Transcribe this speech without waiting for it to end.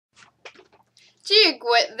Gee,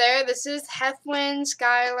 quit there. This is Hethwin,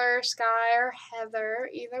 Skylar, Sky, or Heather,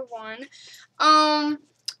 either one. Well,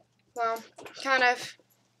 kind of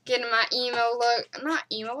getting my emo look. Not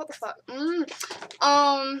emo, what the fuck?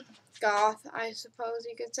 Goth, I suppose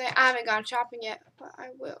you could say. I haven't gone shopping yet, but I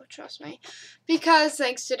will, trust me. Because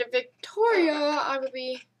thanks to the Victoria, I would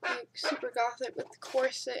be like super gothic with the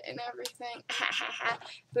corset and everything.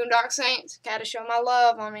 Boondock Saints, gotta show my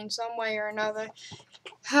love, I mean, some way or another.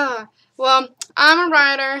 Well, I'm a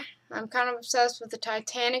writer. I'm kind of obsessed with the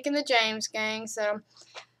Titanic and the James gang, so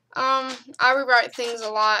I rewrite things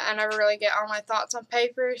a lot. I never really get all my thoughts on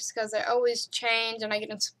papers because they always change and I get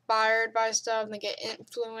inspired by stuff and I get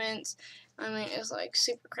influenced. I mean, it's like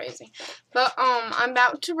super crazy. But I'm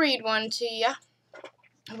about to read one to you.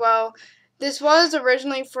 Well, this was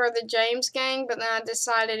originally for the James gang, but then I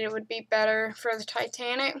decided it would be better for the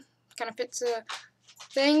Titanic. Kind of fits the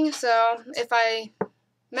thing, so if I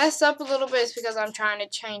mess up a little bit, it's because I'm trying to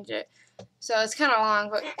change it. So it's kind of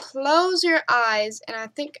long, but close your eyes, and I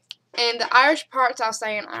think, and the Irish parts I'll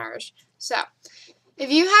say in Irish. So,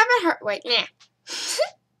 if you haven't heard, wait, nah.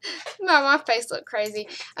 No, my face looked crazy.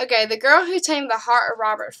 Okay, The Girl Who Tamed the Heart of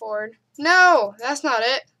Robert Ford. No, that's not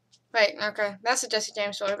it. Wait, okay, that's a Jesse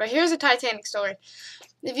James story, but here's a Titanic story.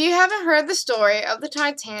 If you haven't heard the story of the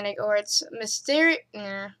Titanic, or its mysterious,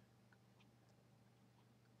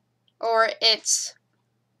 or its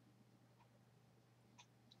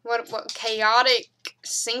what chaotic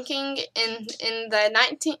sinking in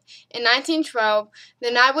 1912,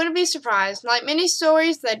 then I wouldn't be surprised. Like many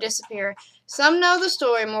stories, they disappear. Some know the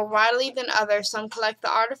story more widely than others. Some collect the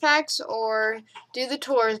artifacts or do the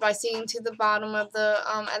tours by sinking to the bottom of the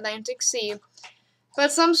Atlantic Sea.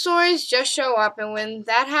 But some stories just show up, and when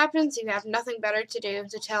that happens, you have nothing better to do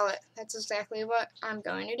to tell it. That's exactly what I'm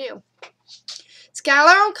going to do.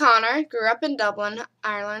 Skylar O'Connor grew up in Dublin,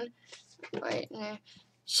 Ireland.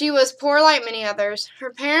 She was poor like many others. Her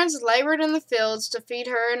parents labored in the fields to feed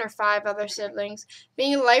her and her 5 other siblings,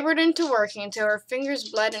 being labored into working until her fingers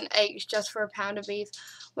bled and ached just for a pound of beef.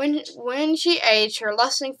 When she aged, her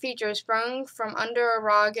lusting features sprung from under a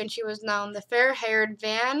rug, and she was known the fair-haired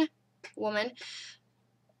Van woman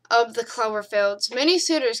of the clover fields. Many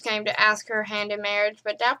suitors came to ask her hand in marriage,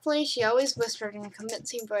 but doubtfully she always whispered in a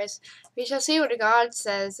convincing voice, "We shall see what God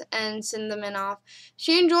says," and send the men off.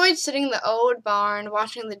 She enjoyed sitting in the old barn,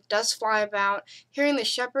 watching the dust fly about, hearing the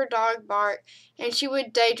shepherd dog bark, and she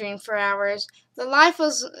would daydream for hours. The life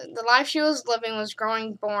she was living was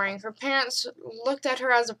growing boring. Her parents looked at her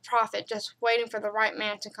as a prophet, just waiting for the right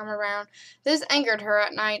man to come around. This angered her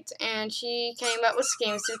at night, and she came up with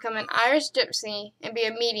schemes to become an Irish gypsy and be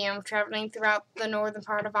a medium traveling throughout the northern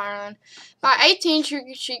part of Ireland. By 18,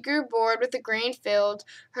 she grew bored with the green fields.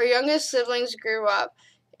 Her youngest siblings grew up.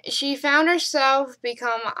 She found herself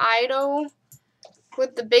become idle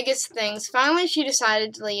with the biggest things. Finally, she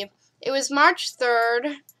decided to leave. It was March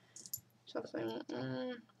 3rd.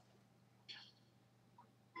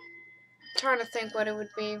 Trying to think what it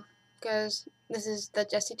would be, because this is the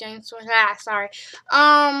Jesse James story.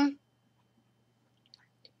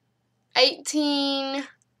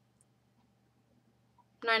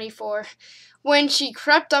 1894, when she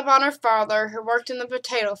crept up on her father, who worked in the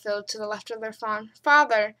potato field to the left of their farm.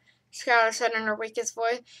 "Father," Skylar said in her weakest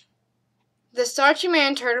voice. The starchy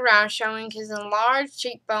man turned around, showing his enlarged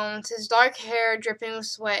cheekbones, his dark hair dripping with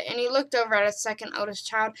sweat, and he looked over at his second oldest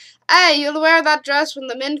child. "Hey, you'll wear that dress when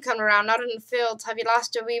the men come around, not in the fields. Have you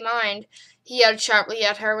lost your wee mind?" he yelled sharply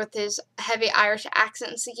at her, with his heavy Irish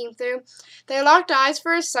accent sinking through. They locked eyes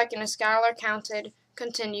for a second as Skylar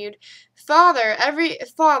continued. Father,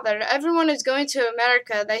 everyone is going to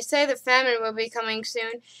America. They say the famine will be coming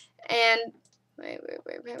soon, and Wait.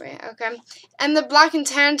 Okay. And the Black and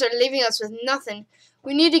Tans are leaving us with nothing.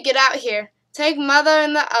 We need to get out here. Take Mother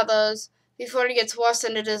and the others before it gets worse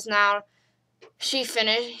than it is now," she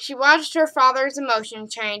finished. She watched her father's emotion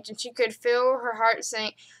change, and she could feel her heart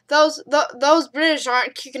sink. Those British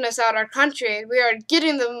aren't kicking us out of our country. We are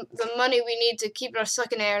getting the money we need to keep our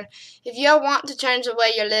sucking air. If you want to change the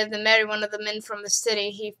way you live, then marry one of the men from the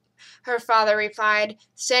city," her father replied,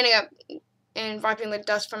 standing up and wiping the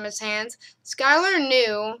dust from his hands. Skylar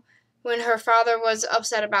knew when her father was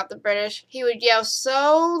upset about the British. He would yell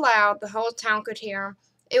so loud the whole town could hear him.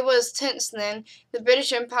 It was tense then. The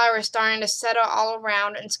British Empire was starting to settle all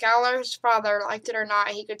around, and Skylar's father, liked it or not,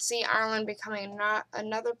 he could see Ireland becoming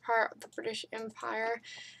another part of the British Empire.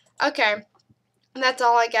 Okay, that's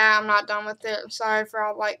all I got. I'm not done with it. I'm sorry for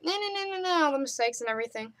all all the mistakes and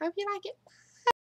everything. Hope you like it.